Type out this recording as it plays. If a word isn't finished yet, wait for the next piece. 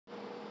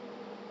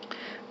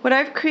What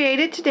I've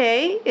created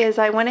today is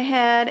I went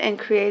ahead and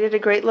created a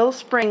great little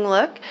spring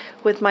look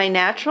with my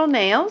natural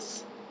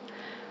nails.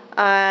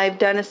 I've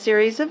done a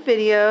series of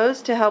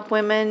videos to help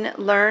women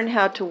learn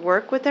how to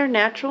work with their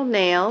natural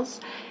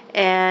nails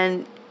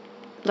and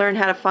learn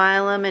how to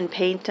file them and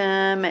paint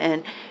them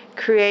and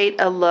create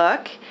a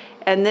look.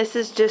 And this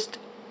is just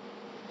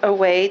a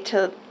way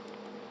to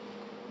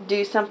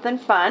do something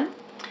fun.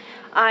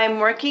 I'm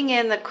working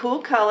in the cool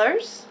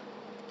colors,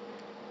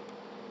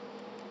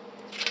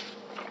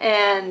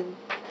 and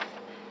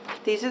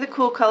these are the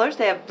cool colors.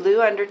 They have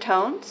blue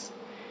undertones.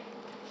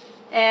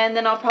 And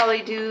then I'll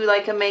probably do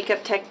like a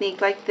makeup technique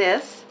like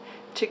this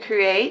to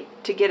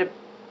get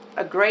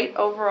a great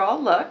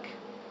overall look.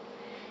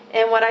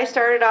 And what I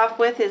started off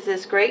with is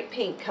this great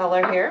pink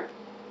color here.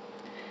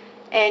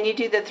 And you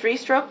do the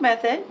 3-stroke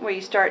method where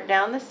you start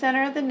down the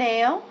center of the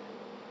nail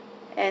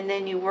and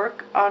then you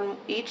work on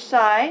each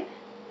side,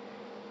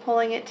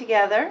 pulling it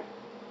together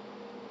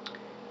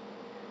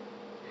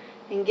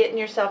and getting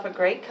yourself a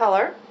great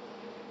color.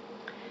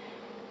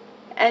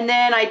 And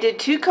then I did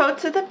 2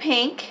 coats of the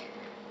pink,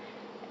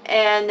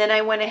 and then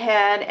I went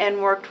ahead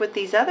and worked with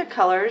these other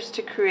colors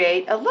to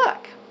create a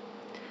look.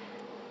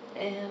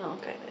 And I'll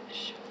kind of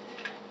show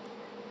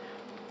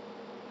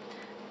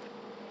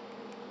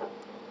you.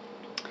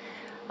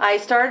 I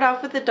started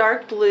off with the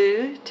dark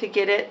blue to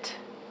get it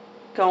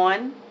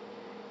going,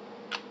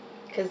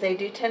 because they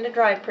do tend to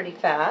dry pretty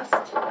fast.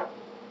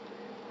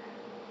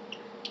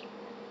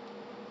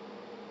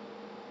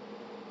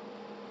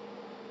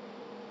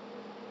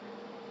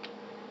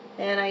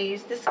 And I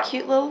use this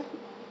cute little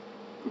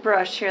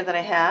brush here that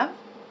I have.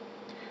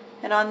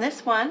 And on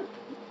this one,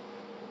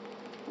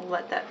 we'll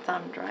let that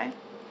thumb dry.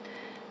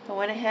 I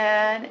went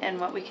ahead, and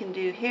what we can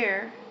do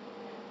here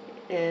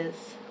is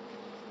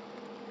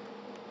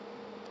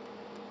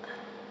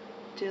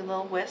do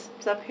little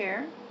wisps up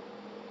here.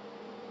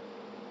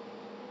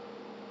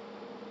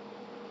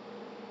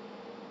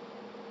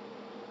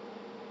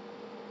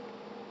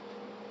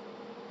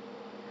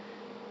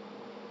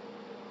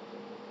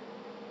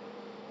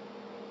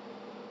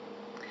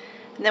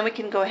 And then we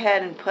can go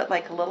ahead and put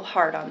like a little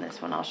heart on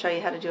this one. I'll show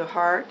you how to do a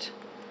heart.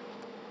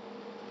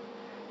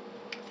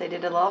 So I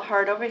did a little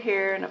heart over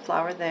here and a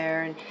flower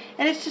there, and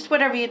it's just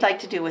whatever you'd like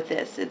to do with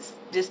this. It's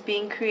just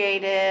being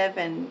creative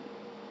and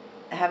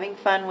having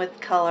fun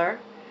with color.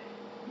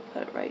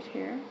 Put it right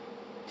here.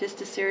 Just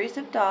a series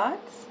of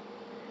dots,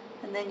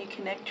 and then you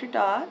connect your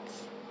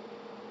dots.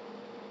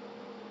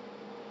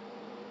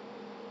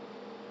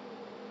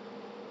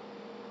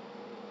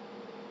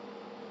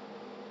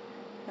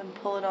 And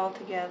pull it all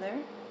together,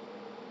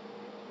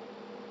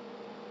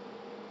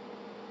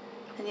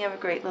 and you have a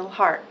great little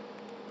heart.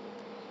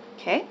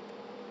 Okay?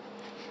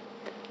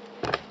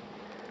 And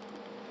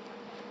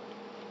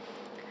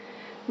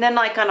then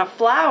like on a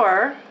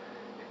flower,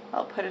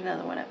 I'll put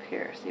another one up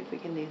here, see if we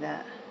can do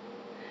that.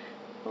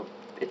 Well,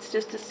 it's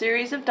just a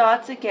series of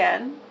dots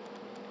again.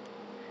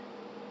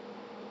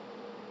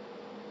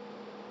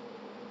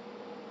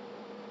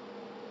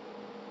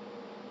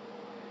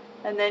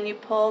 And then you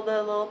pull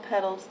the little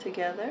petals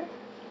together,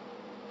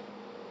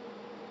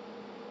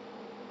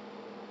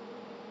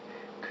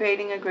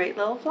 creating a great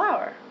little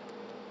flower.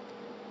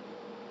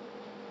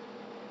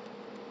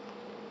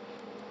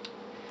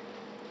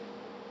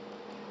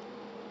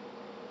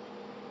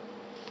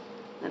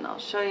 Then I'll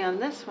show you on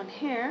this one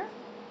here.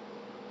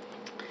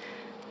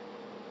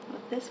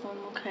 With this one,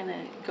 we'll kind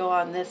of go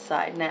on this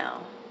side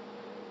now.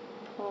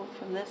 Pull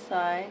from this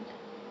side.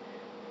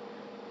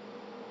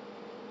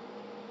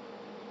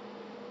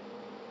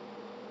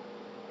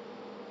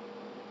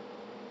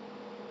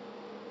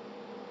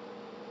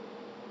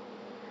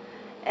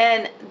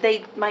 And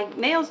my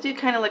nails do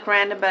kind of look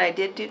random, but I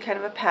did do kind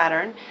of a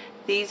pattern.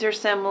 These are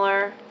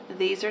similar,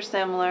 these are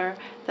similar,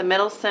 the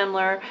middle's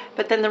similar,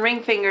 but then the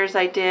ring fingers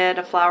I did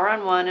a flower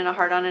on one and a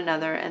heart on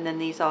another, and then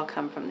these all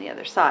come from the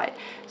other side.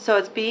 So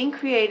it's being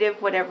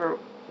creative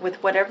with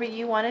whatever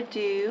you want to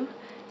do.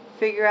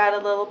 Figure out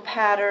a little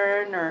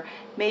pattern, or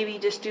maybe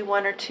just do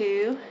 1 or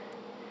 2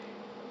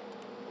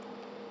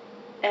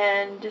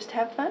 and just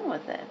have fun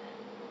with it.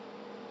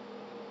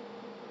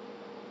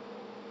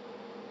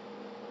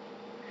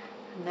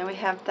 And then we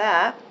have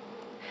that.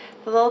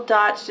 The little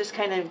dots just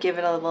kind of give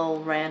it a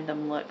little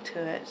random look to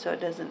it, so it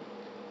doesn't.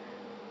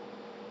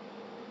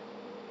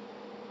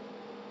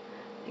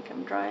 I think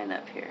I'm drying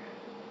up here.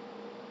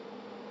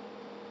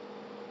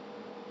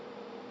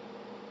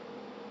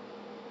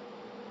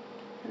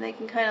 And they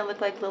can kind of look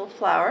like little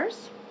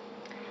flowers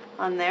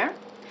on there.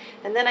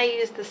 And then I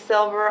use the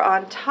silver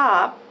on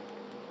top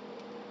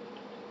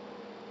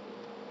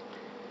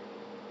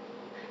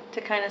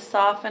to kind of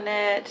soften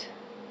it.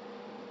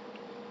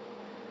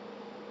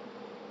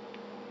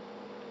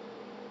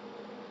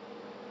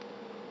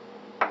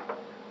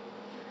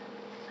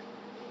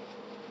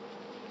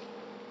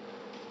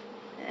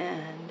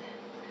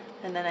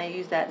 And then I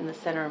use that in the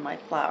center of my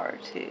flower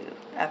too.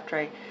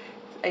 After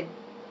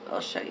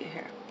I'll show you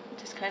here. It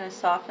just kind of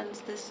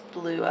softens this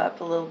blue up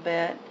a little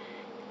bit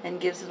and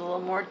gives it a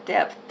little more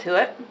depth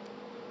to it.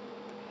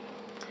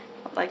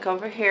 Like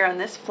over here on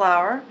this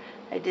flower,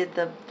 I did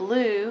the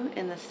blue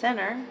in the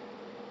center,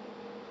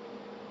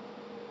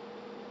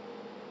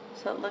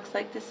 so it looks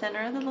like the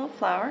center of the little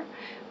flower.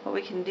 What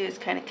we can do is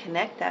kind of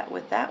connect that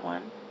with that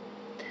one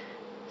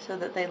so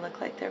that they look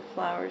like they're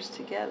flowers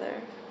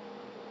together.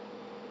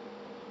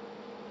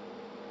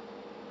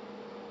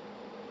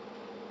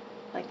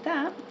 Like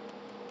that.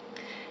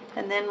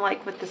 And then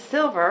like with the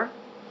silver,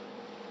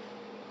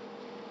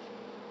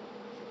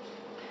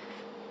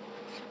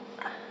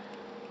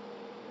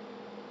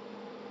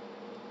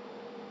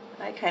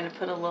 I kind of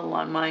put a little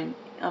on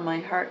my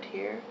heart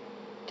here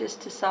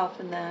just to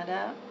soften that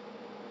up.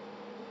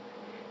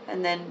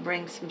 And then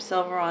bring some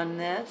silver on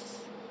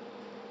this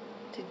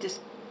to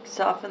just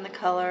soften the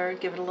color,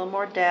 give it a little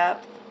more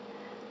depth.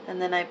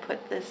 And then I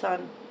put this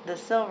on the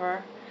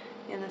silver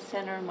in the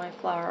center of my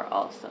flower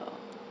also.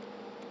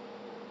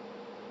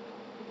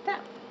 Like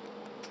that.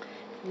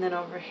 And then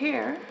over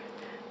here,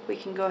 we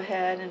can go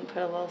ahead and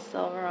put a little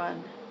silver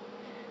on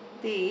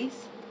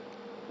these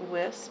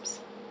wisps.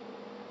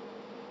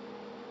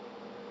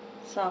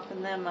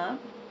 Soften them up.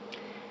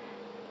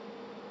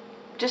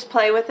 Just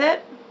play with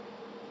it.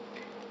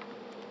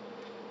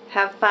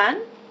 Have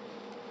fun.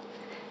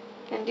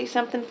 And do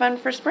something fun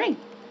for spring.